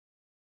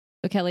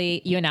So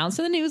Kelly, you announced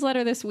in the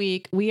newsletter this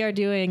week, we are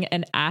doing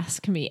an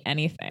Ask Me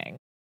Anything.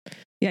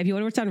 Yeah, if you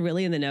want to sound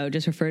really in the know,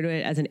 just refer to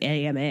it as an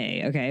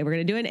AMA, okay? We're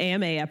going to do an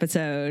AMA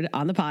episode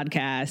on the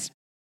podcast,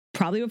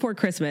 probably before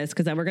Christmas,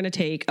 because then we're going to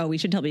take, we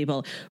should tell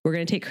people, we're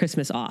going to take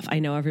Christmas off. I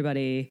know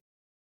everybody,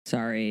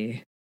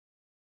 sorry,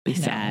 be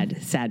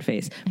sad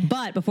face.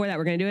 But before that,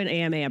 we're going to do an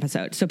AMA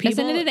episode. So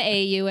people... Isn't it an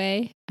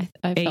AUA?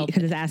 I felt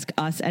because it's Ask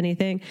Us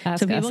Anything.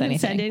 So people can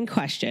send in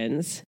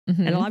questions.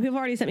 Mm-hmm. And a lot of people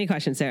already sent me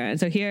questions, Sarah. And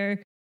so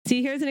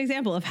here's an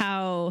example of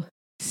how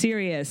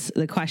serious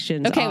the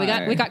questions are.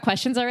 Okay, we got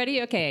questions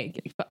already? Okay,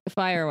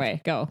 fire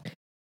away. Go.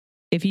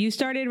 If you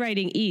started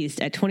writing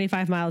east at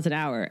 25 miles an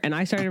hour and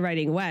I started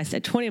writing west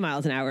at 20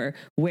 miles an hour,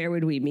 where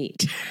would we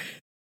meet?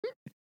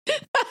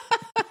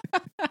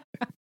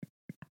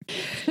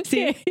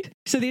 See,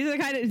 so these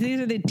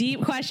are the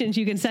deep questions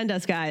you can send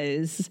us,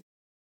 guys.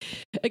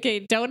 Okay,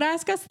 don't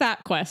ask us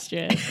that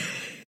question.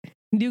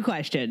 New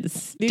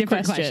questions.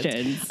 Different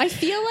questions. I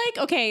feel like,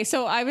 okay,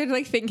 so I've been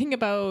like thinking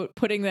about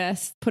putting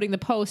the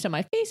post on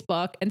my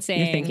Facebook and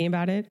saying... You're thinking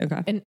about it?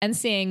 Okay. And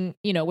saying,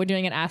 we're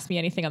doing an Ask Me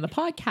Anything on the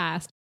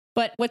podcast.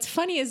 But what's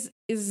funny is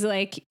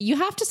like, you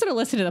have to sort of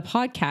listen to the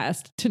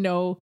podcast to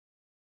know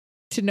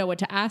what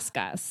to ask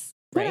us.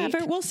 Right?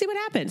 Whatever. We'll see what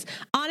happens.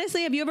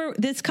 Honestly,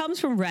 this comes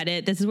from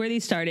Reddit. This is where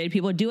these started.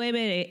 People do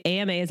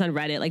AMAs on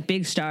Reddit, like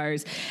big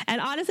stars. And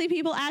honestly,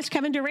 people ask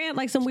Kevin Durant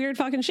like some weird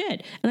fucking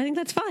shit. And I think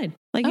that's fine.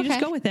 Like you just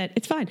go with it.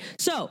 It's fine.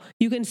 So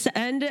you can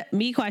send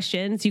me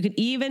questions. You can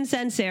even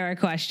send Sarah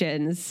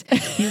questions.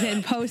 You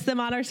can post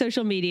them on our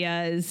social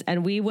medias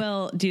and we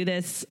will do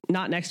this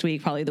not next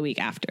week, probably the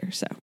week after.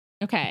 So.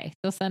 Okay.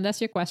 So send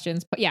us your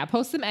questions. But yeah,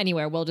 post them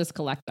anywhere. We'll just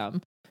collect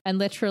them and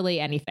literally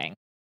anything.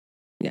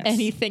 Yes.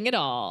 Anything at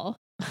all.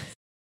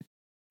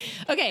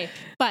 Okay,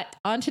 but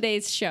on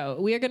today's show,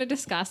 we are going to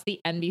discuss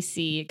the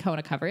NBC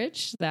Kona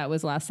coverage that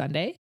was last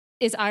Sunday.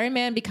 Is Iron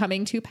Man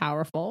becoming too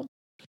powerful?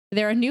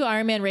 There are new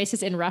Iron Man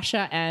races in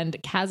Russia and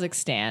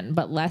Kazakhstan,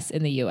 but less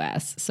in the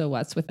US. So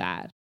what's with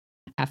that?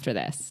 After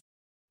this.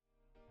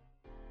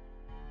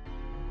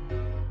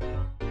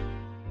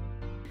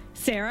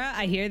 Sarah,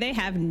 I hear they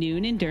have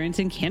Noon Endurance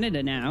in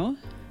Canada now.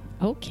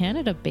 Oh,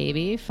 Canada,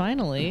 baby.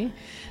 Finally.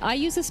 I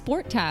use the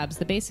sport tabs,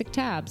 the basic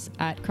tabs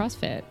at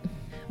CrossFit.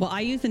 Well,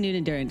 I use the Noon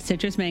Endurance.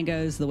 Citrus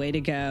mango's the way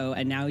to go.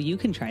 And now you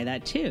can try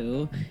that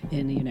too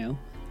in,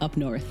 up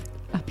north.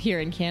 Up here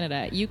in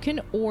Canada. You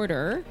can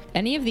order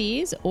any of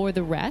these or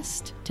the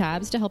rest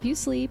tabs to help you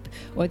sleep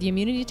or the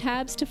immunity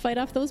tabs to fight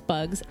off those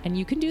bugs. And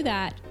you can do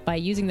that by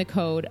using the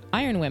code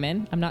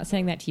IRONWOMEN. I'm not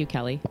saying that to you,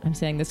 Kelly. I'm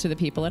saying this to the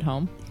people at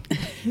home.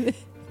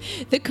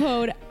 The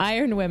code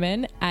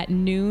IRONWOMEN at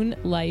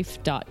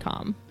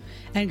noonlife.com.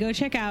 And go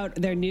check out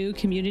their new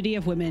community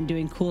of women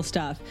doing cool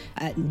stuff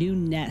at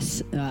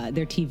Noonness,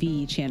 their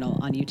TV channel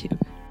on YouTube.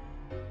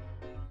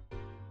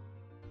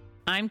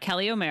 I'm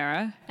Kelly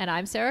O'Mara. And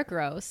I'm Sarah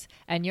Gross.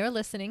 And you're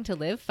listening to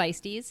Live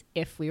Feisties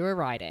If We Were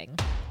Riding.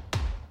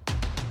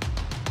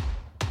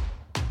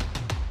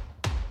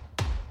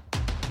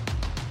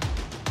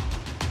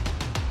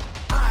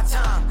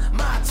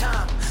 My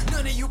time.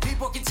 None of you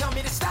people can tell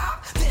me to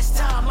stop. This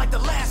time, like the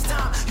last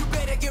time, you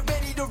better get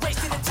ready to race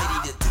to the top.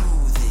 I'm ready to do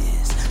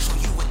this, show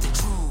you what the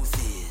truth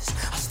is.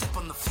 I step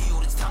on the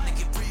field, it's time to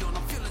get real.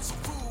 I'm feeling so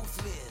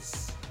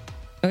ruthless.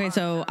 Okay,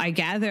 so I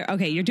gather,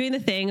 you're doing the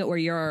thing that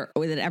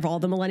all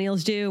the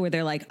millennials do, where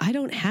they're like, I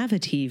don't have a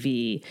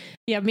TV.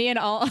 Yeah, me and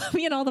all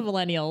the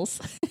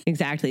millennials.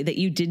 Exactly, that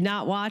you did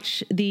not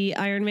watch the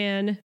Iron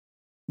Man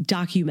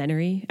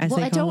documentary, as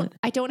they call it.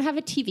 I don't have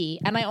a TV,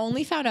 and I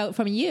only found out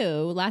from you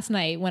last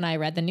night when I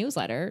read the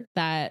newsletter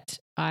that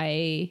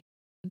I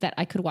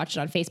could watch it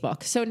on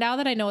Facebook. So now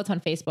that I know it's on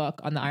Facebook,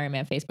 on the Iron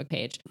Man Facebook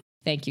page,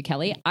 thank you,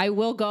 Kelly, I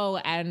will go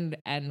and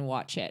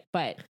watch it.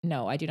 But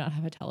no, I do not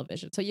have a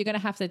television. So you're gonna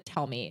have to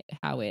tell me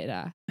how it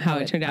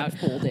turned out.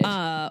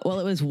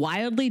 Well, it was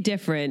wildly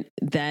different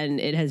than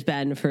it has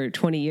been for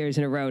 20 years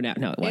in a row now.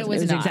 No, it wasn't. It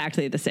was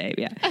exactly the same.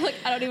 Yeah,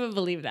 I don't even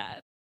believe that.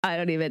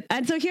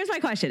 And so here's my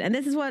question. And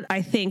this is what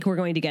I think we're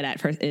going to get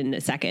at in a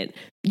second.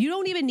 You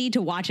don't even need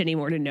to watch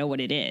anymore to know what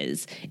it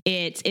is.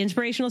 It's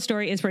inspirational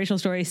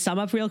story, sum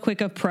up real quick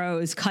of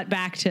prose, cut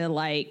back to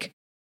like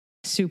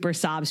super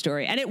sob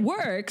story. And it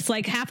works.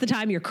 Like half the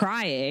time you're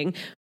crying,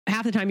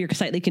 half the time you're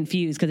slightly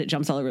confused because it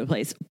jumps all over the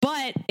place.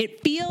 But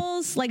it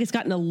feels like it's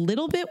gotten a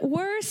little bit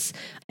worse.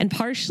 And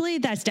partially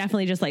that's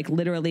definitely just like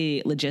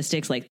literally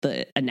logistics. Like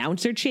the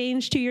announcer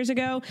changed 2 years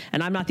ago.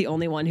 And I'm not the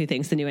only one who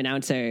thinks the new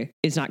announcer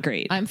is not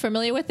great. I'm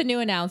familiar with the new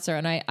announcer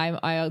and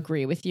I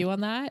agree with you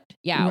on that.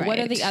 Yeah. Right. What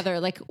are the other,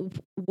 like,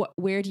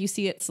 where do you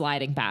see it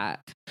sliding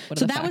back?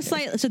 That's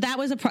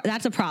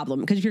a problem.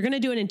 Because if you're going to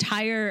do an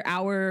entire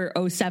hour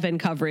 07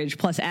 coverage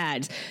plus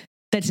ads,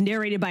 that's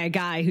narrated by a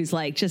guy who's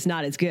like just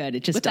not as good. It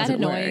just with doesn't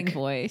that annoying work.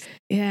 Voice.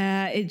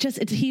 Yeah,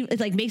 it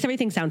like makes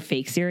everything sound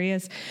fake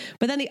serious.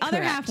 But then the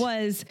other half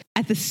was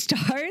at the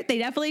start, they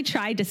definitely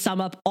tried to sum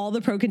up all the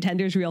pro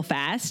contenders real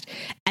fast,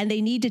 and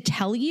they need to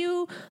tell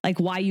you like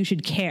why you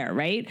should care,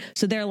 right?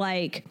 So they're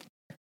like,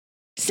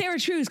 Sarah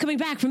True's coming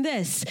back from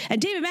this, and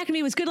David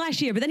McNamee was good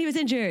last year, but then he was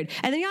injured,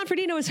 and then Jan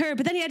Frodeno was hurt,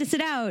 but then he had to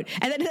sit out,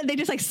 and then they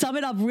just like sum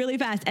it up really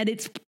fast, and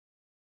it's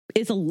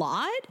a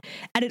lot,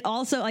 and it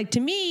also, like, to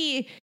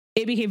me,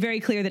 it became very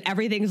clear that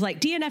everything's like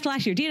DNF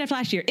last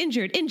year,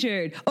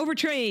 injured,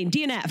 overtrained,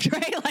 DNF,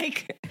 right?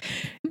 Like,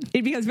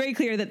 it becomes very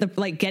clear that the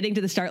like getting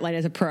to the start line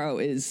as a pro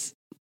is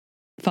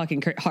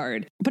fucking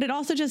hard. But it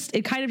also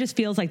it kind of just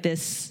feels like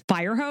this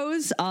fire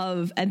hose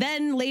of, and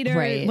then later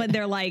when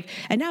they're like,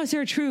 and now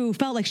Sarah True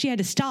felt like she had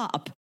to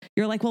stop.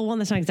 You're like, well, one,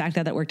 that's not exactly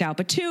how that worked out.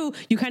 But two,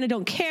 you kind of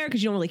don't care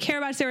because you don't really care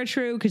about Sarah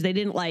True because they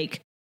didn't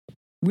like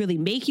really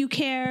make you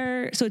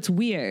care. So it's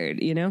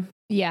weird, you know?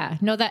 Yeah,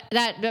 no,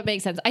 that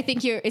makes sense. I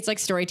think it's like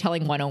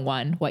storytelling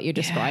 101. What you're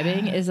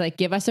describing is like,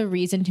 give us a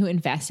reason to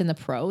invest in the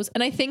pros.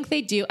 And I think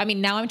they do. I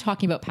mean, now I'm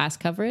talking about past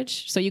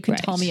coverage, so you can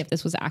tell me if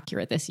this was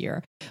accurate this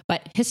year.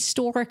 But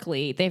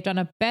historically, they've done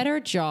a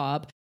better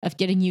job of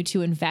getting you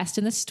to invest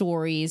in the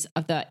stories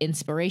of the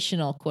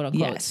inspirational, quote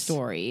unquote,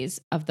 stories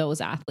of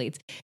those athletes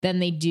than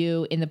they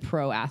do in the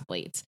pro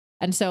athletes.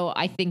 And so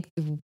I think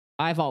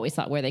I've always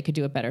thought where they could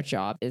do a better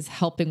job is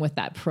helping with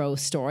that pro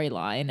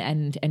storyline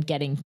and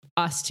getting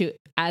us to,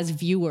 as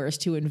viewers,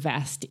 to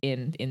invest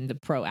in the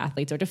pro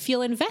athletes or to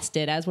feel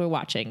invested as we're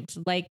watching.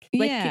 Like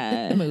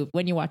the movie,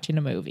 when you're watching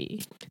a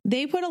movie.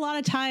 They put a lot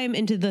of time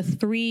into the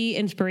 3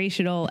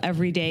 inspirational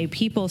everyday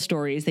people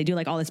stories. They do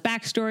like all this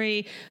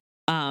backstory,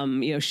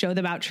 show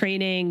them out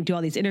training, do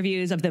all these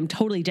interviews of them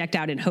totally decked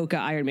out in Hoka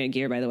Ironman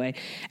gear, by the way.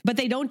 But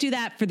they don't do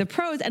that for the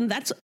pros. And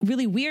that's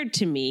really weird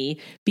to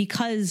me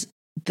because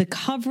the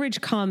coverage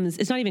comes,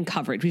 it's not even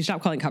coverage. We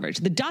stop calling coverage.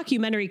 The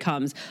documentary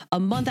comes a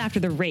month after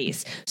the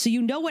race. So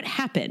you know what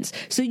happens.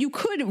 So you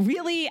could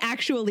really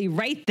actually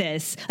write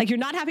this, like you're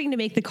not having to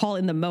make the call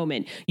in the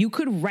moment. You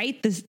could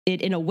write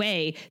it in a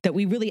way that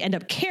we really end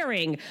up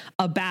caring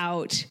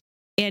about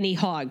Annie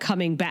Hogg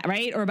coming back,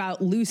 right? Or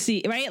about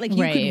Lucy, right? Like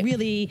you could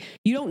really,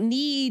 you don't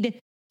need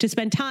to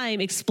spend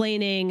time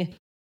explaining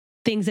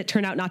things that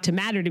turn out not to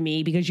matter to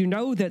me because you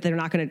know that they're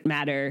not going to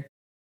matter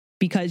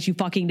because you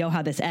fucking know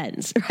how this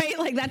ends, right?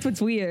 Like that's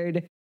what's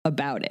weird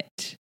about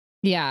it.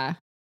 Yeah.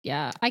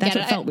 Yeah. I That's get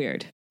what it. felt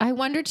weird. I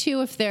wonder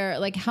too, if they're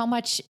like how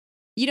much,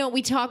 we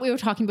were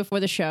talking before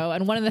the show.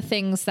 And one of the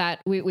things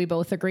that we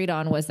both agreed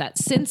on was that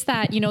since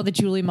that, the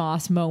Julie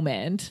Moss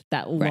moment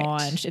that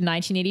launched in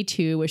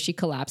 1982, where she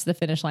collapsed the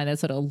finish line, that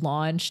sort of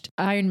launched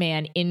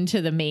Ironman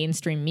into the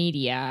mainstream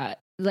media.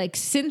 Like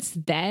since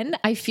then,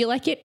 I feel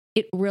like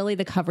it really,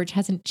 the coverage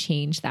hasn't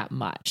changed that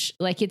much.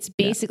 Like it's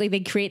basically, they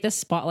create this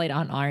spotlight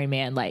on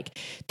Ironman, like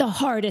the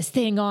hardest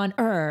thing on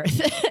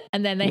earth.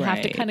 And then they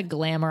have to kind of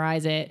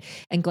glamorize it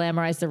and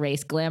glamorize the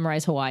race,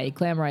 glamorize Hawaii,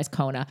 glamorize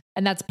Kona.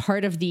 And that's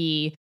part of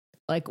the,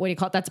 like, what do you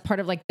call it? That's part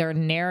of like their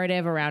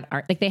narrative around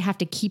art. Like they have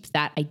to keep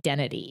that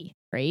identity.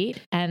 Right.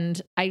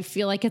 And I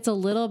feel like it's a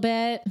little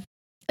bit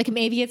like,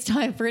 maybe it's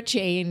time for a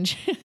change.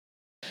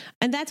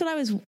 And that's what I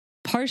was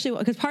partially,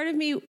 because part of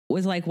me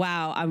was like,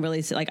 wow, I'm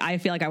really like, I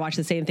feel like I watch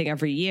the same thing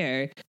every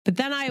year. But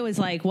then I was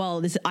like,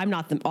 well, I'm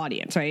not the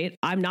audience, right?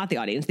 I'm not the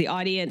audience. The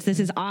audience, this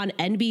is on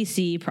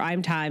NBC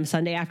primetime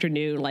Sunday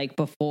afternoon, like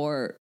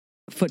before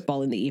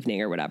football in the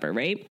evening or whatever,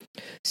 right?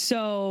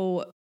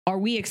 So are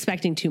we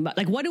expecting too much?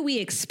 Like, what do we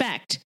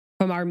expect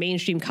from our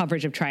mainstream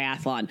coverage of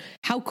triathlon?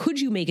 How could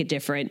you make it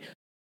different?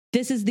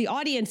 The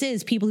audience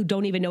is people who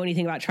don't even know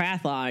anything about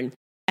triathlon.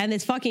 And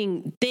this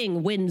fucking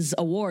thing wins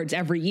awards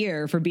every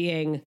year for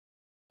being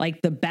like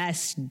the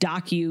best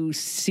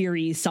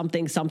docu-series,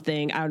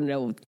 something. I don't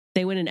know.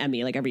 They win an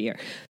Emmy like every year.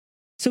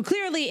 So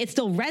clearly it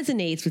still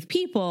resonates with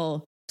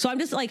people. So I'm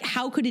just like,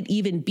 how could it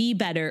even be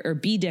better or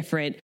be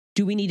different?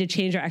 Do we need to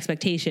change our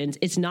expectations?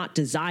 It's not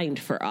designed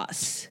for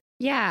us.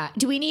 Yeah.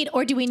 Do we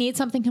need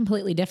something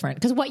completely different?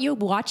 Because what you're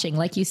watching,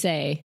 like you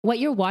say, what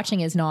you're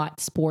watching is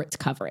not sports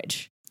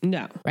coverage.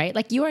 No. Right?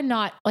 Like you are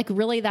not, like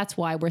really that's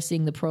why we're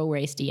seeing the pro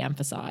race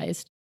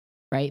de-emphasized.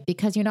 Right.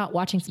 Because you're not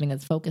watching something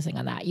that's focusing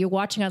on that. You're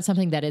watching on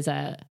something that is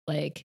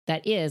like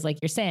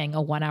you're saying,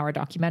 a 1-hour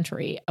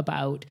documentary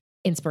about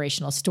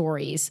inspirational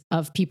stories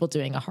of people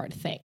doing a hard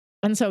thing.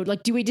 And so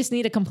like, do we just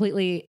need a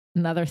completely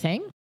another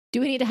thing?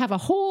 Do we need to have a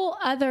whole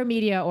other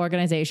media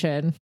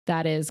organization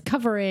that is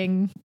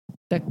covering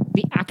the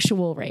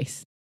actual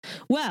race?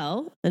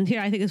 Well, and here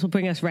I think this will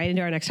bring us right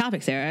into our next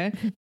topic, Sarah.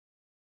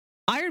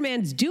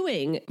 Ironman's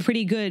doing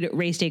pretty good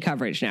race day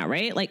coverage now,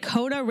 right? Like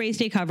Kona race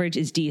day coverage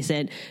is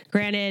decent.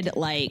 Granted,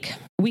 like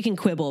we can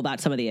quibble about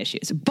some of the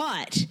issues,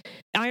 but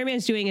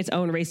Ironman's doing its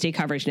own race day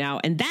coverage now.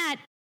 And that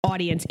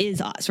audience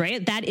is us,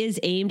 right? That is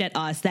aimed at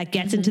us. That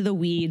gets into the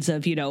weeds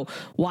of,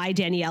 why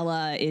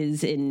Daniela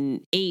is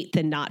in 8th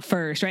and not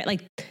 1st, right?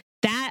 Like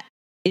that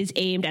is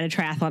aimed at a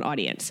triathlon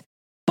audience.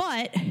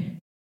 But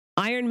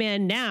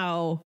Ironman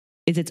now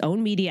is its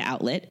own media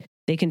outlet.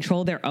 They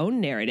control their own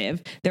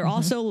narrative. They're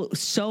also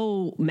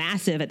so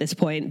massive at this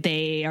point.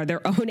 They are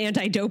their own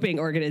anti-doping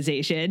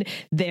organization.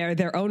 They're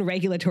their own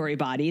regulatory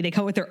body. They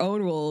come with their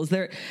own rules.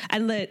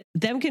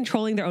 Them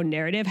controlling their own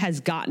narrative has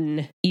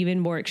gotten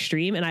even more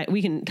extreme. And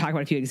we can talk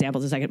about a few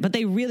examples in a second, but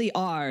they really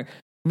are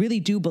really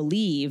do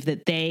believe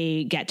that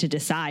they get to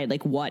decide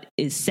like what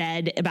is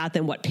said about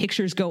them, what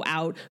pictures go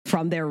out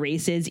from their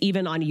races,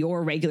 even on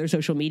your regular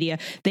social media.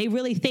 They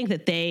really think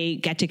that they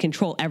get to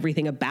control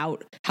everything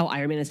about how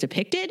Iron Man is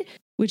depicted,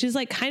 which is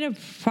like kind of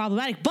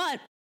problematic. But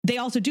they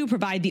also do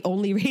provide the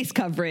only race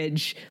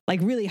coverage, like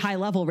really high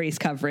level race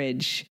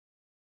coverage,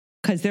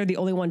 because they're the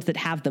only ones that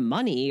have the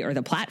money or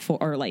the platform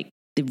or like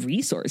the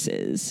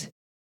resources.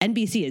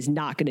 NBC is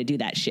not going to do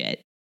that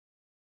shit.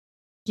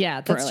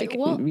 Yeah, that's like, true.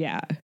 Well, yeah.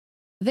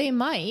 They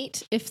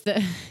might if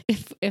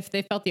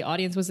they felt the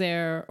audience was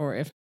there, or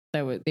if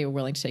they were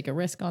willing to take a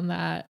risk on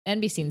that.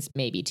 NBC's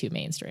maybe too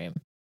mainstream.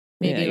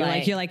 Maybe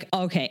you're like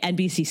okay,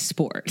 NBC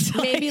Sports.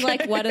 Maybe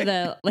like one of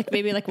the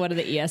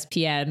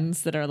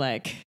ESPNs that are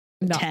like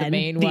not 10, the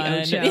main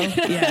one.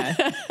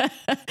 Yeah.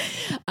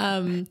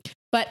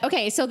 But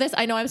okay, so this,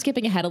 I know I'm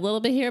skipping ahead a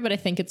little bit here, but I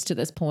think it's to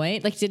this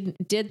point. Like,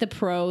 did the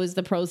pros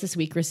this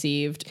week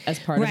received as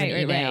part of an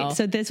email? Right.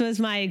 So this was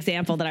my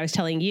example that I was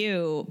telling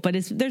you, but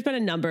there's been a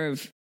number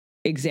of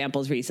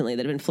examples recently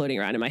that have been floating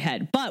around in my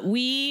head. But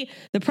the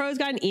pros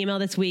got an email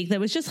this week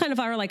that was just kind of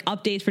our like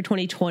updates for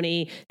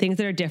 2020, things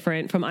that are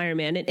different from Iron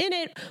Man. And in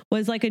it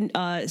was like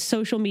a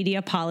social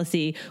media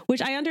policy,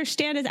 which I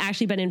understand has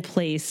actually been in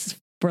place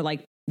for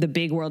like the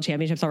big world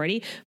championships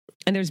already.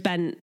 And there's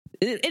been,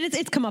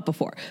 it's come up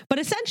before, but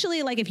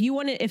essentially like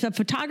if a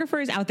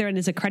photographer is out there and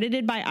is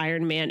accredited by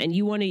Iron Man and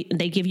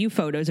they give you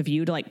photos of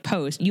you to like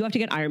post, you have to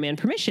get Iron Man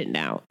permission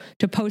now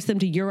to post them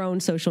to your own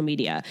social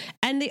media.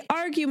 And the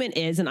argument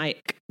is,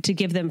 to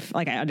give them,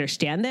 like, I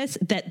understand this,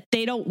 that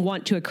they don't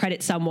want to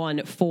accredit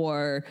someone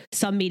for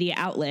some media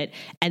outlet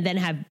and then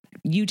have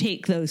you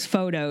take those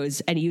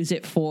photos and use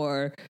it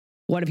for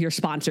one of your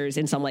sponsors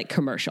in some like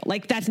commercial.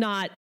 Like that's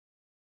not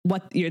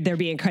what they're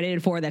being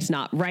credited for. That's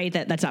not right.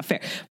 That's not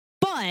fair.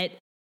 But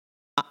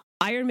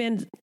Iron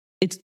Man,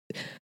 it's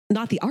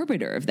not the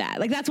arbiter of that.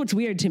 Like, that's what's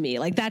weird to me.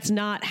 Like, that's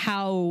not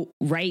how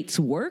rights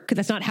work.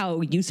 That's not how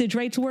usage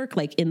rights work,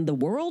 like in the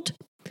world.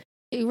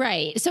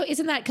 Right. So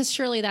isn't that, because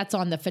surely that's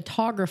on the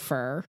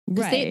photographer.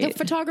 Right. The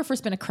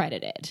photographer's been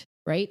accredited,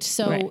 right?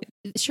 So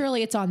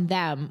surely it's on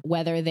them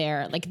whether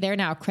they're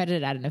now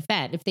accredited at an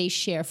event. If they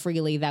share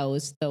freely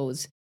those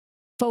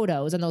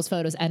photos and those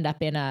photos end up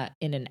in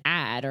an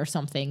ad or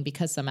something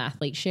because some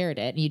athlete shared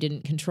it and you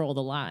didn't control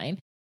the line,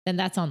 then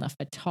that's on the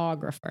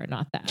photographer,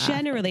 not the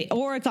generally athlete.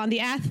 Or it's on the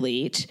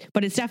athlete,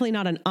 but it's definitely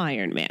not an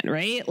Iron Man,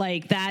 right?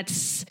 Like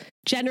that's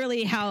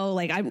generally how,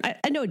 like,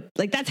 I know,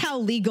 like that's how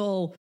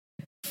legal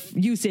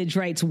usage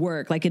rights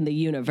work, like in the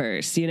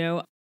universe, you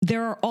know.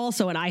 There are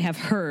also, and I have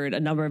heard a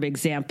number of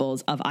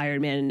examples of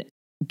Iron Man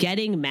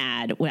getting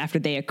mad after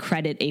they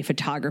accredit a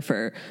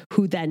photographer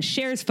who then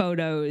shares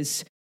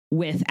photos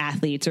with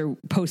athletes or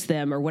post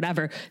them or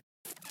whatever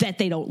that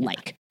they don't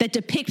like, that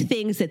depict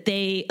things that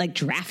they like,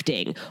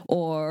 drafting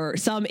or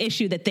some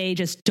issue that they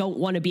just don't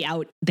want to be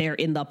out there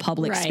in the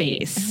public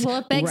space. Well,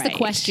 it begs the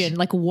question,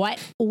 like what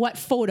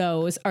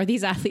photos are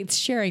these athletes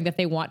sharing that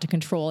they want to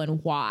control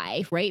and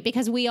why, right?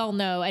 Because we all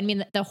know, I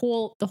mean, the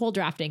whole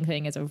drafting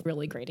thing is a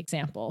really great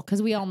example,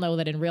 because we all know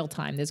that in real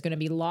time, there's going to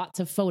be lots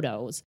of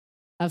photos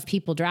of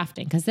people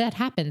drafting, because that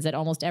happens at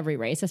almost every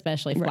race,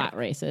 especially flat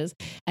races,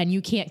 and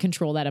you can't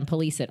control that and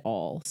police it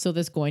all. So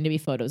there's going to be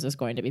photos, there's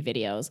going to be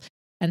videos.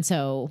 And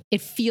so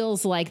it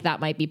feels like that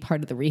might be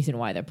part of the reason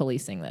why they're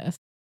policing this.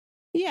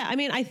 Yeah. I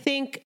mean, I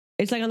think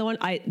it's like on the one,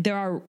 there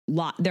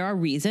are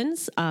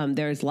reasons,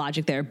 there's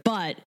logic there,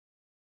 but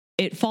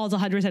it falls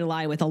 100% in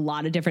line with a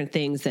lot of different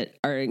things that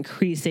are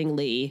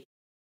increasingly,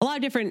 a lot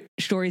of different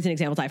stories and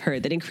examples I've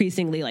heard that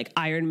increasingly, like,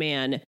 Iron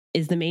Man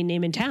is the main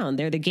name in town.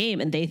 They're the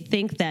game. And they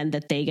think then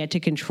that they get to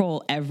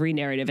control every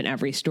narrative and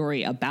every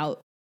story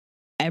about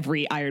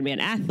every Iron Man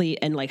athlete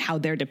and like how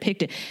they're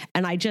depicted.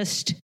 And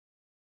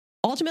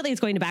ultimately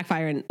it's going to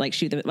backfire and like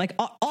shoot them. Like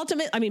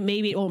I mean,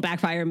 maybe it won't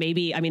backfire.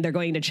 Maybe, I mean, they're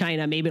going to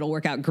China. Maybe it'll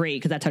work out great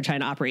because that's how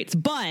China operates.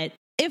 But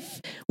if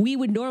we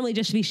would normally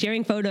just be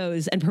sharing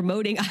photos and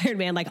promoting Iron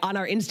Man like on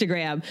our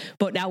Instagram,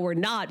 but now we're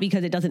not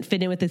because it doesn't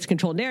fit in with this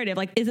controlled narrative,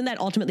 like, isn't that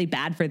ultimately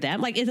bad for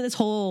them? Like, isn't this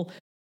whole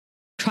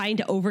trying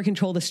to over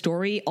control the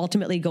story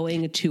ultimately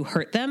going to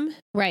hurt them?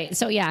 Right.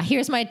 So yeah,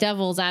 here's my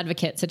devil's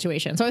advocate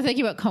situation. So I was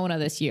thinking about Kona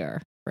this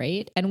year,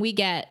 right? And we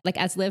get, like,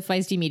 as Live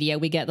Feisty Media,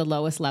 we get the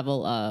lowest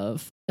level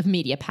of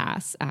media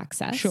pass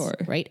access. Sure.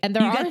 Right. And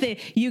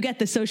you get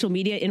the social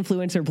media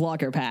influencer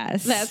blogger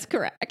pass. That's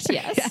correct.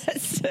 Yes.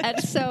 Yes.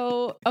 And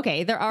so,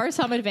 okay, there are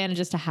some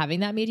advantages to having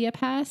that media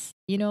pass,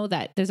 you know,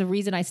 that there's a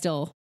reason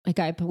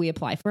we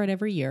apply for it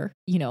every year,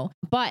 you know,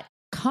 but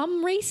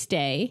come race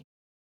day,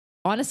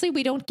 honestly,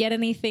 we don't get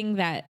anything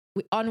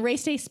on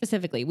race day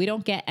specifically, we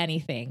don't get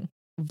anything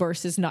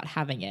versus not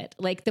having it.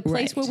 Like, the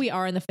place where we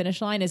are in the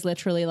finish line is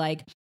literally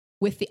like,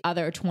 with the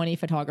other 20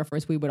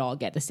 photographers, we would all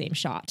get the same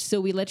shot. So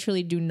we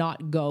literally do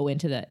not go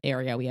into the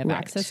area we have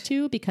access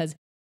to because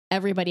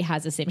everybody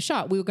has the same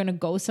shot. We were going to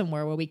go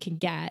somewhere where we can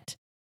get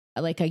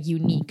like a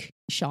unique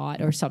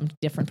shot or some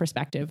different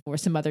perspective or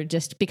some other,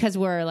 just because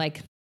we're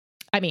like,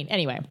 I mean,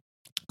 anyway,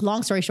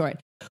 long story short,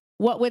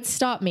 what would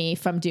stop me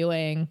from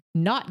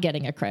not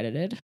getting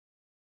accredited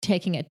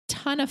taking a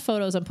ton of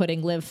photos and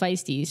putting Live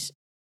Feisty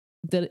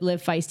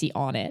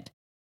on it,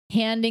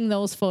 handing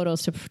those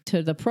photos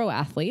to the pro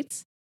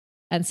athletes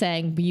and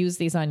saying, use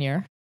these on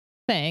your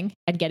thing,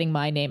 and getting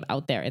my name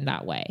out there in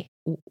that way.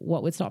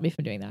 What would stop me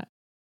from doing that?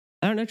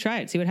 I don't know. Try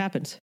it. See what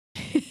happens.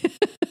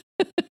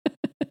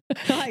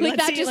 Like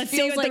that just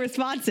feels like the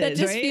response that is,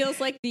 just right? feels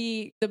like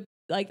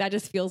that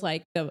just feels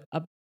like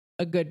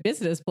a good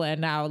business plan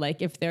now.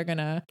 Like if they're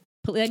gonna,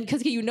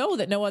 because you know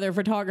that no other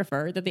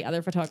photographer, that the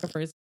other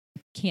photographers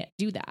can't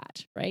do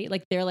that, right?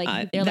 Like they're like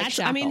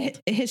I mean,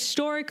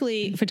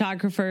 historically,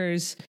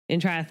 photographers in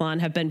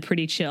triathlon have been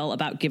pretty chill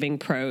about giving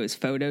pros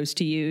photos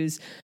to use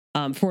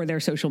for their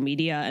social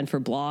media and for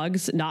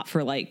blogs, not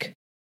for like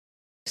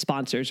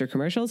sponsors or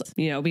commercials,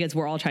 because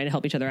we're all trying to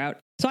help each other out.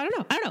 So I don't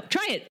know.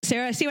 Try it,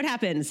 Sarah. See what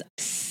happens.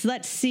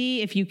 Let's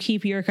see if you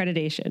keep your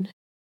accreditation.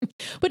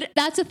 But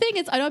that's the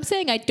thing. I'm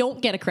saying I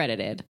don't get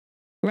accredited.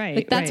 Right.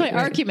 Like, that's my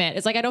argument.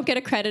 It's like, I don't get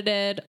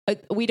accredited.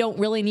 We don't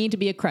really need to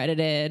be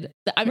accredited.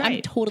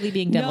 I'm totally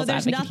being devil's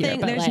advocate here.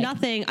 There's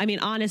nothing. I mean,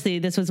 honestly,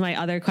 this was my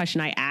other question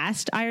I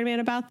asked Ironman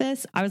about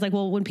this. I was like,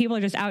 well, when people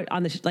are just out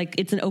on like,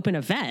 it's an open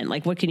event.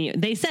 Like, what can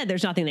they said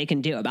there's nothing they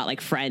can do about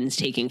like friends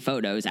taking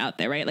photos out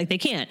there, right? Like they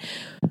can't.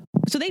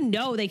 So they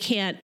know they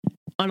can't,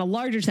 on a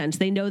larger sense,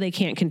 they know they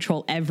can't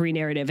control every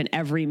narrative and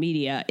every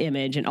media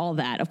image and all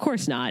that. Of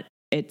course not.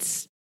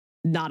 It's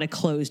not a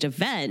closed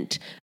event,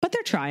 but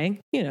they're trying,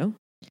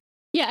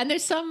 Yeah, and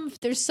there's some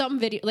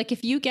video, like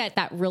if you get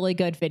that really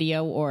good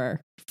video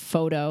or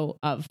photo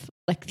of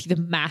like the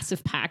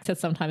massive packs that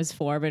sometimes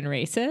form in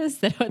races,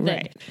 that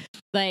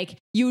like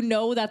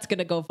that's going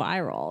to go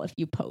viral if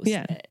you post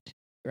it,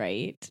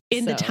 right?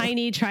 In the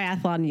tiny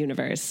triathlon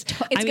universe,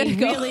 it's going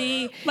to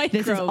really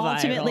this is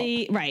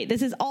ultimately viral. Right.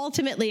 This is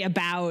ultimately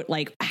about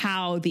like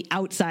how the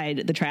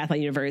outside the triathlon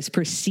universe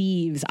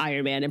perceives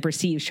Ironman and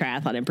perceives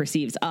triathlon and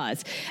perceives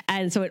us.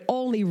 And so it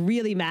only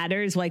really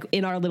matters like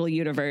in our little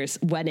universe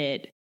when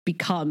it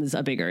becomes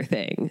a bigger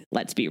thing.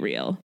 Let's be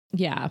real.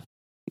 Yeah.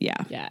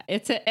 Yeah.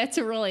 It's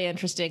a really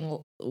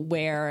interesting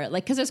where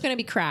like, cause there's going to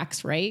be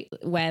cracks, right?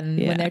 When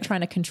they're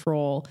trying to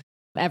control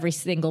every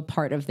single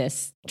part of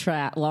this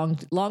long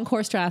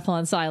course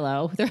triathlon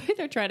silo,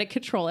 they're trying to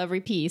control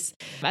every piece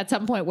at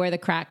some point where the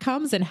crack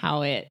comes and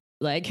how it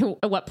like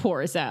what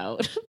pours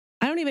out.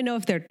 I don't even know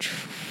if they're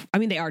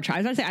they are trying. I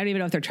was going to say, I don't even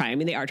know if they're trying. I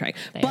mean, they are trying,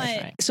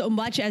 so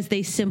much as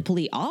they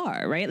simply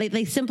are, right? Like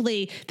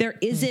there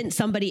isn't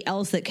somebody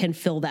else that can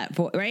fill that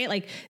void, right?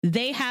 Like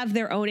they have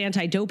their own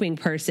anti-doping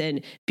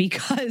person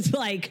because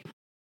like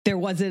there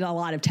wasn't a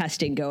lot of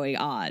testing going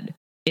on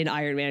in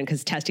Ironman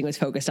because testing was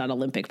focused on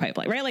Olympic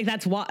pipeline, right? Like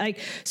that's why, like,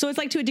 so it's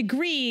like to a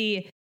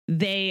degree,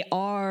 they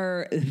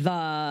are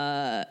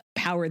the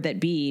power that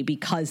be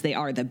because they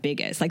are the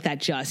biggest. Like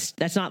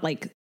that's not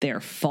like their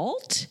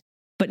fault,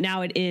 but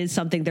now it is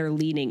something they're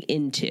leaning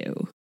into.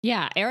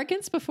 Yeah.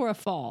 Arrogance before a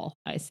fall,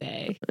 I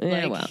say.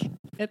 Yeah, like, well,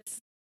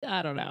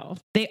 I don't know.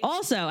 They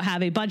also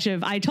have a bunch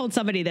of, I told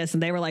somebody this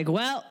and they were like,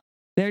 well,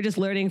 they're just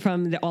learning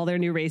from all their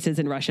new races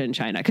in Russia and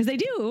China. Because they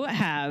do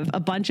have a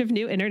bunch of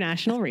new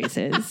international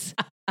races.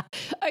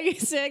 Are you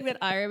saying that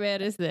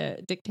Ironman is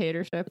the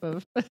dictatorship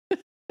of...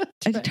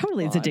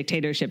 Totally, it's a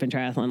dictatorship in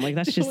triathlon. Like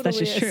that's just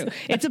true.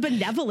 It's a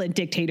benevolent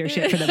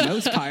dictatorship for the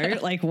most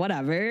part. Like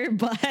whatever,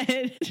 but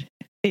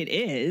it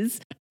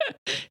is.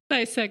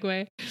 Nice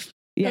segue.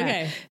 Yeah.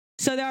 Okay.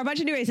 So there are a bunch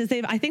of new races.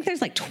 I think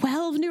there's like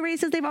 12 new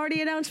races they've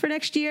already announced for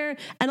next year.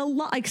 And a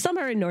lot, like some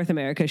are in North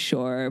America,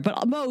 sure,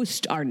 but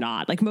most are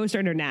not. Like most are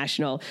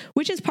international,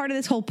 which is part of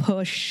this whole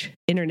push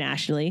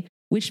internationally,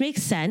 which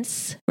makes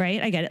sense,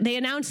 right? I get it. They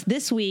announced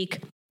this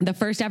week the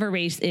first ever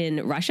race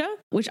in Russia,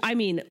 which I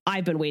mean,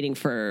 I've been waiting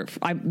for.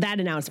 That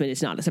announcement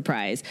is not a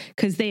surprise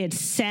because they had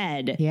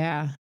said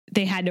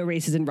they had no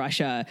races in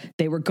Russia.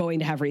 They were going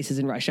to have races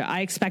in Russia.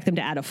 I expect them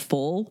to add a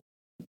full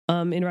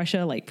in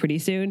Russia, like pretty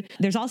soon.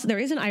 There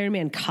is an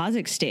Ironman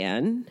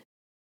Kazakhstan,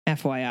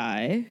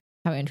 FYI.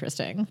 How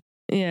interesting.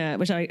 Yeah,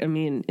 which I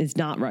mean is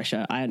not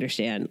Russia. I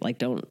understand. Like,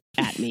 don't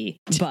at me,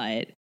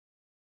 but.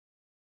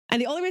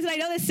 And the only reason I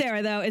know this,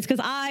 Sarah, though, is because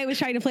I was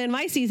trying to plan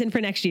my season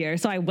for next year.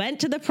 So I went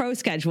to the pro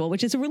schedule,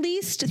 which is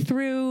released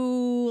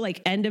through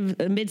like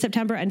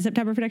mid-September, end of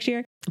September for next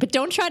year. But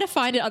don't try to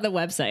find it on the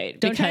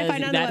website. Don't try to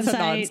find it on the website. That's a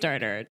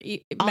non-starter.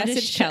 I'll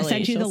just Kelly,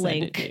 send you the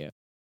link.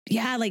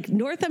 Yeah, like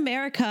North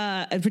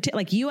America,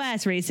 like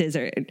US races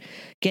are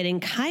getting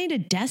kind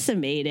of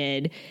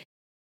decimated.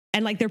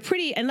 And like they're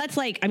pretty, and that's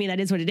like, I mean, that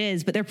is what it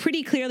is, but they're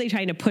pretty clearly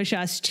trying to push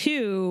us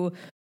to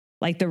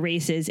like the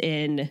races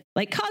in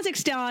like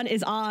Kazakhstan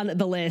is on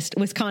the list.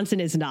 Wisconsin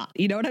is not.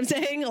 You know what I'm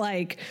saying?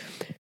 Like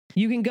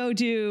you can go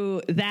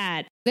do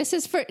that. This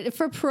is for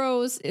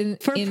pros in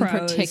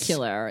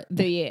particular.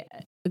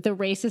 The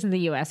races in the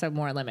US are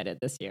more limited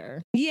this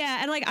year. Yeah.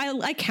 And like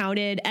I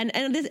counted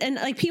and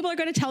like people are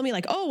going to tell me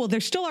like, oh, well,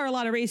 there still are a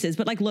lot of races,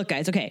 but like, look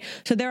guys, okay.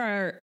 So there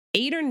are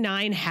 8 or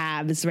 9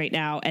 halves right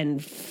now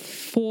and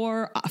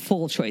 4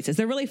 full choices.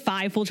 There are really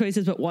 5 full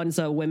choices, but one's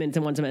a women's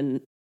and one's a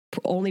men,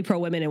 only pro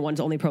women and one's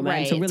only pro men.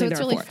 Right. So really it's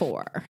there really are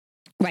 4.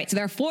 Right. So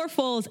there are 4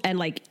 fulls and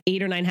like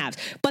 8 or 9 halves.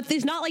 But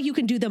there's not like you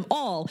can do them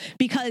all,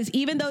 because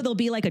even though there'll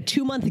be like a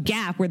 2-month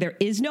gap where there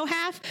is no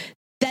half,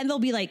 then there'll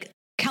be like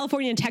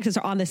California and Texas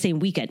are on the same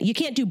weekend. You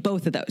can't do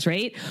both of those,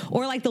 right?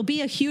 Or like there'll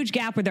be a huge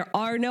gap where there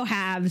are no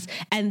halves,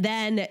 and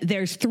then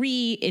there's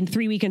 3 in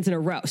 3 weekends in a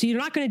row. So you're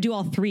not going to do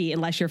all 3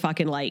 unless you're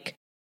fucking like,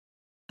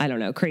 I don't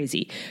know,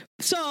 crazy.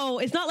 So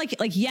it's not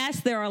like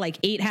yes, there are like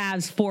 8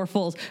 halves, 4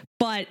 fulls,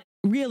 but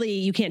really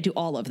you can't do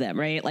all of them,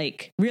 right?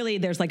 Like really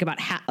there's like about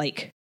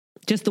like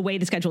just the way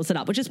the schedule is set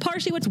up, which is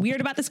partially what's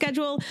weird about the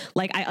schedule.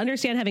 Like I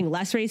understand having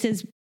less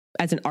races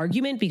as an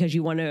argument because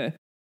you want to,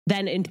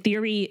 then in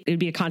theory, it would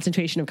be a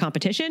concentration of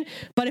competition.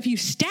 But if you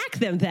stack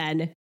them,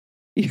 then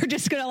you're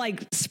just going to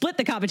like split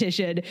the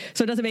competition.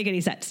 So it doesn't make any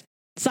sense.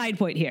 Side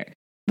point here.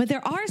 But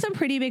there are some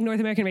pretty big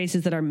North American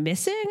races that are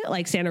missing.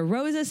 Like Santa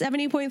Rosa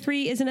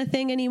 70.3 isn't a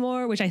thing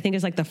anymore, which I think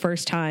is like the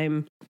first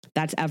time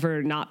that's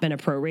ever not been a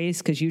pro race,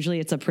 because usually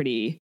it's a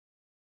pretty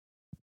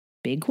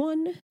big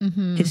one.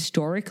 Mm-hmm.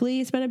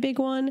 Historically, it's been a big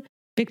one.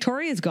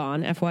 Victoria's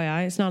gone,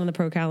 FYI. It's not on the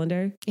pro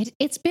calendar.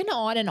 It's been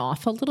on and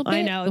off a little bit.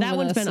 I know. That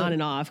one's been on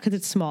and off because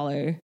it's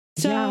smaller.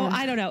 So yeah.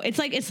 I don't know. It's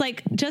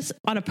like just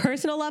on a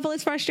personal level,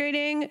 it's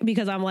frustrating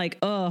because I'm like,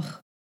 ugh,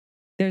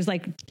 there's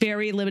like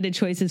very limited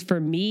choices for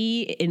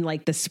me in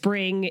like the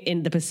spring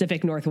in the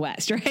Pacific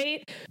Northwest,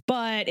 right?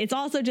 But it's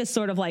also just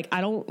sort of like,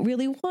 I don't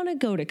really want to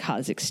go to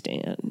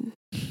Kazakhstan.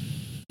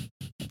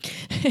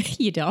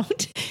 You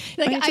don't?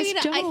 Like,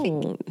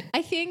 don't.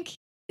 I think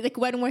like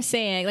when we're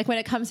saying, like when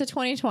it comes to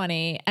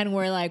 2020 and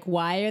we're like,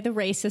 why are the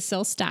races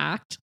so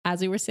stacked,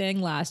 as we were saying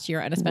last year,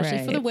 and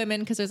especially for the women,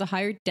 because there's a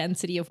higher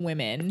density of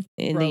women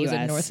in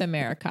North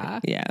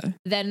America. Yeah.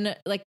 Then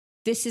like,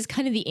 this is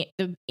kind of the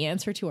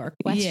answer to our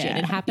question.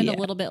 It happened a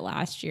little bit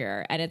last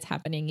year, and it's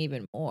happening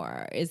even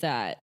more, is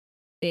that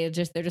they're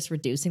just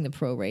reducing the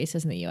pro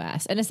races in the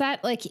US. And is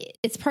that like,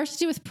 it's partially to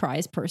do with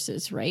prize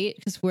purses, right?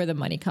 Because where the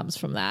money comes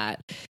from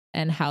that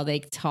and how they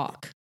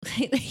talk.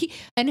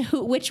 And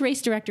which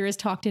race director is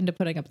talked into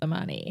putting up the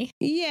money?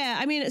 Yeah,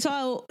 I mean,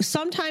 so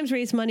sometimes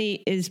race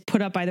money is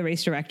put up by the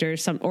race director,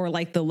 or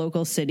like the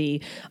local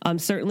city.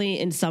 Certainly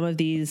in some of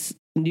these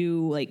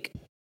new like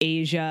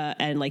Asia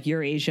and like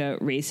Eurasia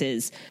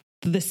races,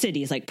 the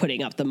city's like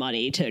putting up the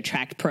money to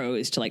attract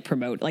pros to like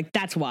promote. Like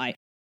that's why.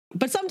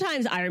 But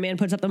sometimes Ironman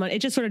puts up the money. It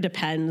just sort of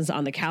depends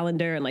on the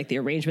calendar and like the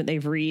arrangement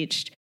they've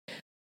reached.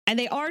 And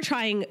they are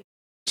trying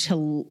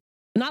to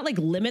not like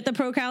limit the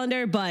pro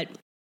calendar, but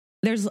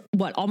there's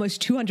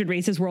almost 200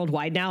 races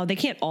worldwide now. They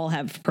can't all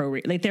have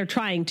like they're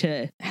trying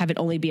to have it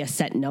only be a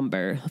set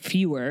number,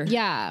 fewer.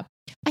 Yeah.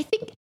 I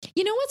think,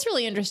 you know, what's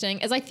really interesting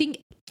is I think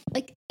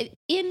like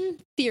in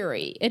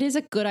theory, it is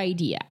a good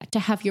idea to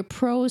have your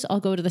pros all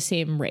go to the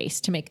same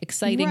race to make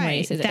exciting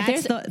races.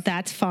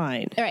 That's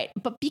fine. All right.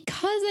 But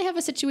because they have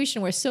a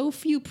situation where so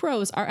few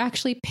pros are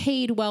actually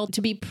paid well to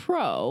be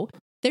pro,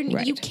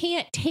 you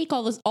can't take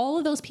all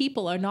of those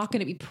people are not going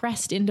to be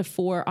pressed into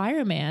 4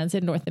 Ironmans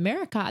in North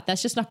America.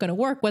 That's just not going to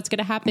work. What's going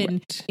to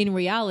happen in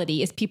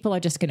reality is people are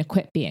just going to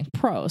quit being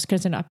pros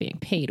because they're not being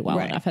paid well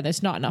enough, and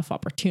there's not enough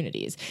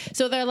opportunities.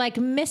 So they're like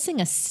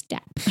missing a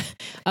step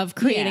of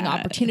creating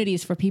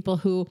opportunities for people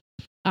who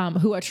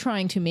are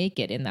trying to make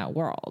it in that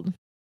world.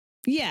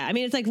 Yeah. I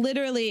mean, it's like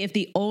literally if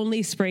the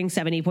only spring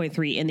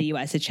 70.3 in the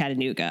US is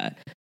Chattanooga,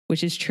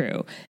 which is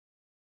true.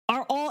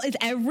 Is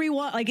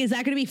everyone like, is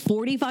that going to be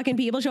 40 fucking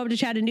people show up to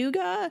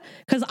Chattanooga?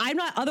 Because I'm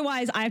not,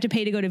 otherwise I have to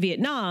pay to go to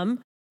Vietnam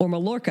or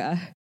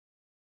Mallorca.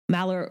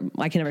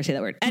 I can never say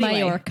that word. Anyway,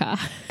 Mallorca.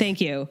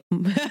 Thank you.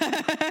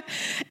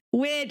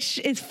 Which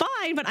is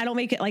fine, but I don't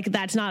make it like,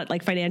 that's not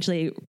like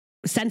financially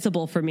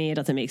sensible for me. It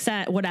doesn't make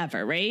sense,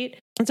 whatever. Right.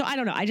 And so I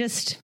don't know.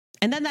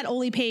 And then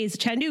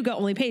Chattanooga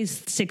only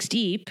pays 6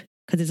 deep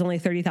because it's only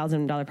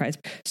 $30,000 price.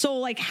 So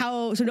like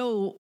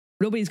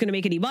nobody's going to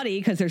make any money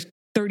because there's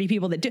 30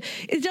 people that do.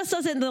 It just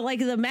doesn't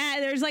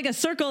there's like a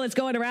circle that's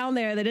going around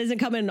there that isn't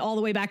coming all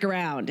the way back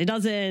around. It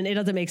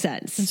doesn't make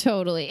sense.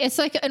 Totally. It's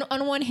like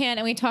on one hand,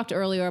 and we talked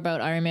earlier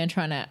about Ironman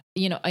trying to,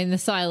 in the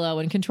silo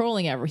and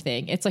controlling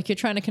everything. It's like you're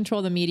trying to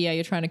control the media,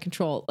 you're trying to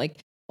control like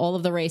all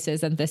of the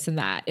races and this and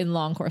that in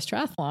long course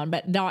triathlon,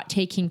 but not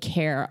taking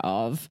care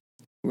of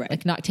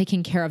not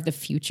taking care of the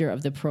future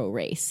of the pro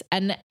race.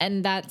 And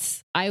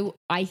that's,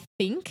 I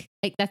think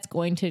like that's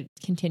going to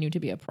continue to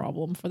be a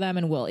problem for them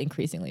and will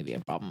increasingly be a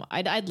problem.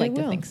 I'd like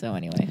to think so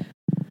anyway.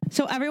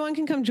 So everyone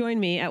can come join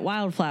me at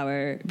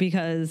Wildflower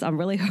because I'm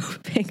really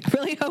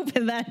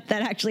hoping that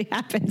actually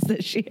happens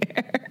this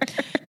year.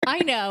 I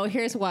know.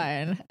 Here's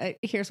one.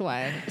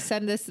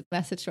 Send this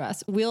message to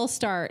us.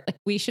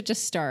 We should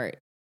just start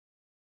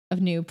a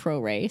new pro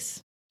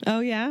race. Oh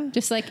yeah.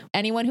 Just like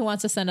anyone who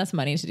wants to send us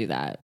money to do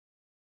that.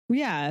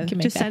 Yeah,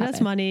 just send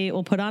us money.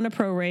 We'll put on a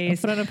pro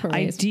race.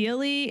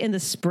 Ideally in the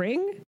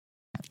spring.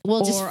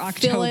 We'll just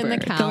October. Fill in the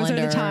calendar.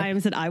 Those are the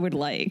times that I would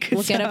like.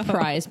 We'll get a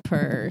prize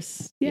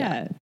purse.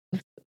 Yeah.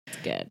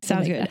 Good.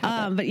 Sounds good.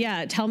 But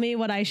yeah, tell me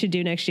what I should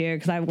do next year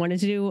because I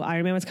wanted to do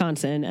Ironman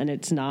Wisconsin and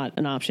it's not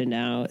an option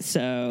now.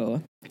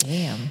 So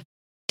damn.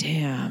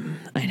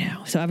 I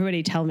know. So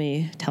everybody tell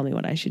me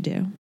what I should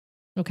do.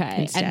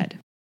 Okay. Instead.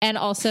 And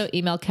also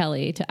email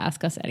Kelly to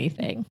ask us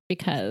anything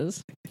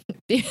because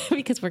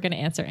we're going to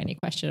answer any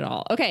question at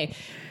all. Okay.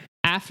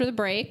 After the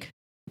break,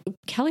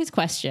 Kelly's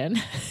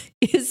question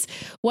is,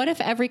 what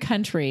if every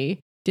country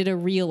did a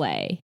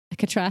relay,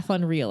 like a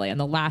triathlon relay on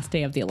the last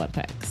day of the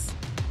Olympics?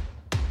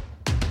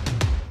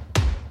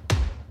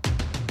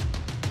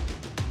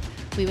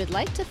 We would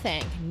like to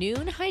thank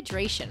Noon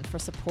Hydration for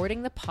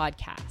supporting the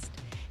podcast.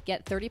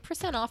 Get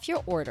 30% off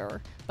your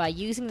order by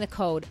using the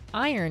code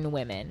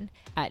IRONWOMEN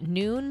at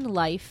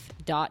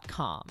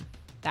noonlife.com.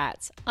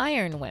 That's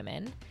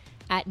IRONWOMEN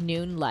at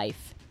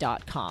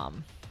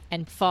noonlife.com.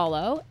 And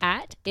follow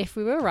at If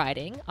We Were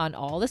Riding on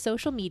all the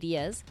social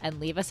medias and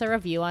leave us a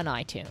review on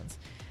iTunes.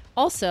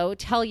 Also,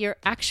 tell your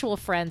actual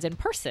friends in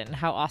person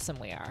how awesome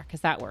we are,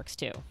 because that works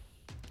too.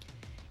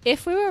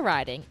 If We Were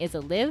Riding is a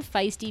Live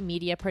Feisty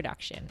media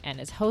production and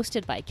is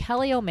hosted by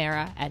Kelly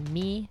O'Mara and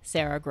me,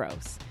 Sarah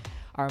Gross.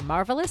 Our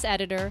marvelous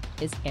editor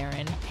is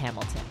Aaron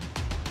Hamilton.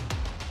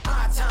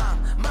 My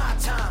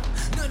time.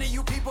 None of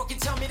you people can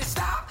tell me to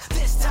stop.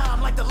 This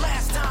time, like the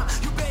last time,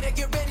 you better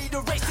get ready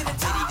to race to the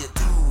top. Ready to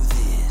do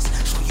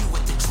this, show you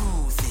what the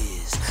truth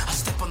is. I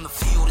step on the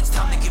field, it's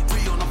time to get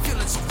real, and I'm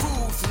feeling so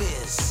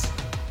ruthless.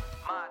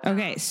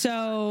 Okay,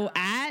 so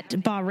at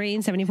Bahrain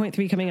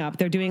 70.3 coming up,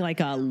 they're doing like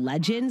a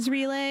Legends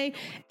relay,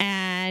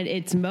 and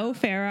it's Mo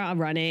Farah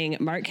running,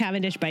 Mark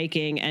Cavendish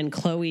biking, and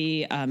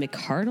Chloe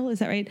McCardle, is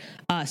that right?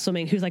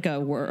 Swimming, who's like a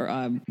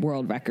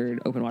world record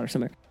open water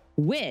swimmer,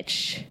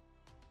 which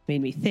made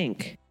me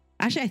think,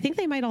 actually, I think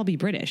they might all be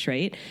British,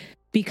 right?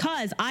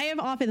 Because I have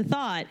often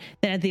thought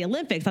that at the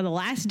Olympics on the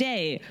last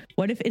day,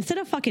 what if instead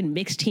of fucking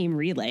mixed team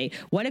relay,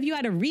 what if you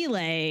had a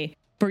relay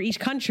for each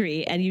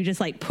country and you just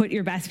like put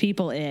your best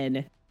people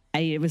in?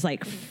 And it was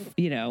like,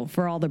 you know,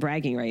 for all the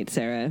bragging rights,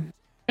 Sarah.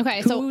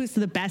 Okay, who's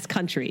the best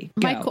country?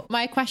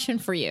 My question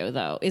for you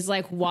though is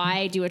like,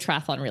 why do a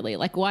triathlon relay?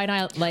 Like, why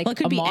not like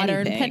a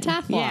modern anything.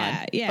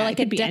 pentathlon? Yeah, or like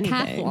a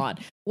decathlon.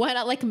 Anything. Why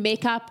not like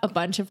make up a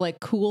bunch of like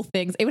cool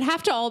things? It would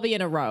have to all be in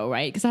a row,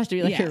 right? Because it has to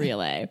be like a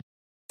relay.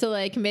 So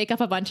like make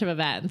up a bunch of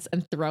events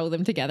and throw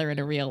them together in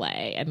a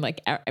relay, and like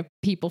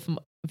people from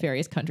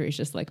various countries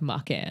just like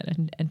muck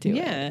in and do it.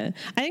 Yeah,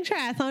 I think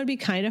triathlon would be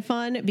kind of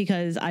fun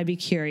because I'd be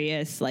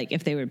curious, like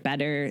if they were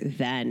better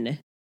than,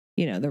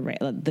 you know, the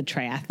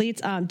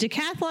triathletes.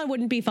 Decathlon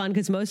wouldn't be fun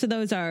because most of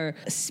those are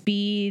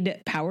speed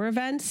power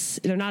events.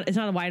 It's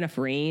not a wide enough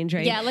range,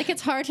 right? Yeah, like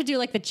it's hard to do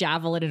like the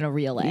javelin in a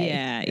relay.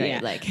 Yeah, right? yeah.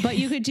 Like, but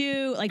you could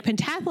do like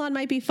pentathlon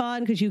might be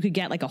fun because you could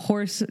get like a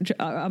horse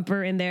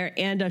umper in there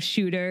and a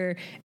shooter,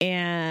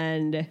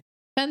 and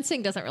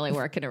fencing doesn't really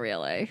work in a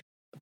relay.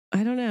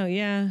 I don't know.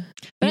 Yeah.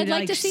 But I'd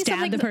like to see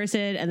stab the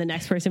person and the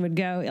next person would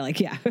go. Like,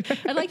 yeah.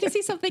 I'd like to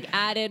see something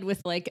added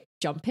with like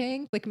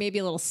jumping, like maybe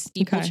a little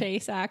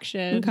steeplechase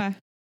action. Okay.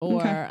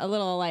 Or a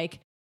little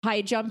like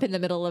high jump in the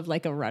middle of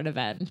like a run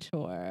event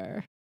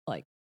or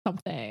like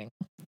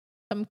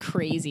some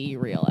crazy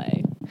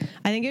relay.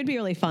 I think it would be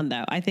really fun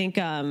though. I think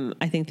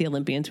the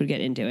Olympians would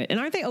get into it. And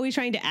aren't they always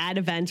trying to add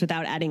events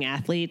without adding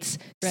athletes?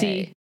 Right.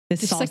 See, this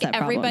just solves like that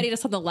problem. everybody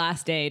just on the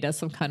last day does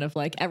some kind of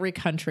like every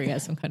country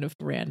has some kind of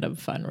random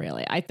fun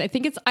relay. I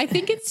think it's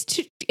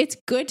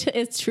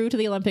true to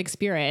the Olympic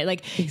spirit.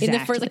 Like in the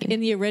first, like in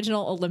the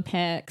original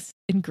Olympics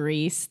in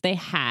Greece, they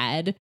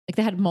had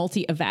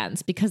multi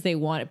events because they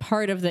wanted,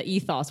 part of the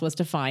ethos was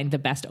to find the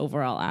best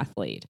overall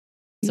athlete.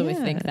 So I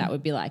think that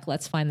would be like,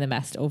 let's find the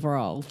best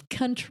overall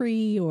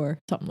country or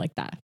something like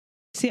that.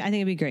 See, I think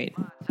it'd be great.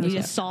 You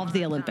just solved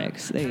the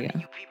Olympics. There you go.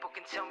 You people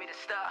can tell me to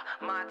stop.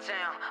 My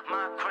town,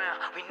 my crown.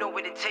 We know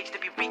what it takes to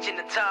be reaching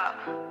the top.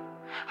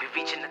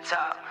 We reaching the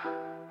top.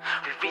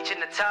 We reaching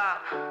the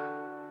top.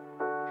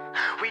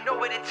 We know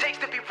what it takes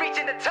to be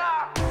reaching the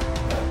top.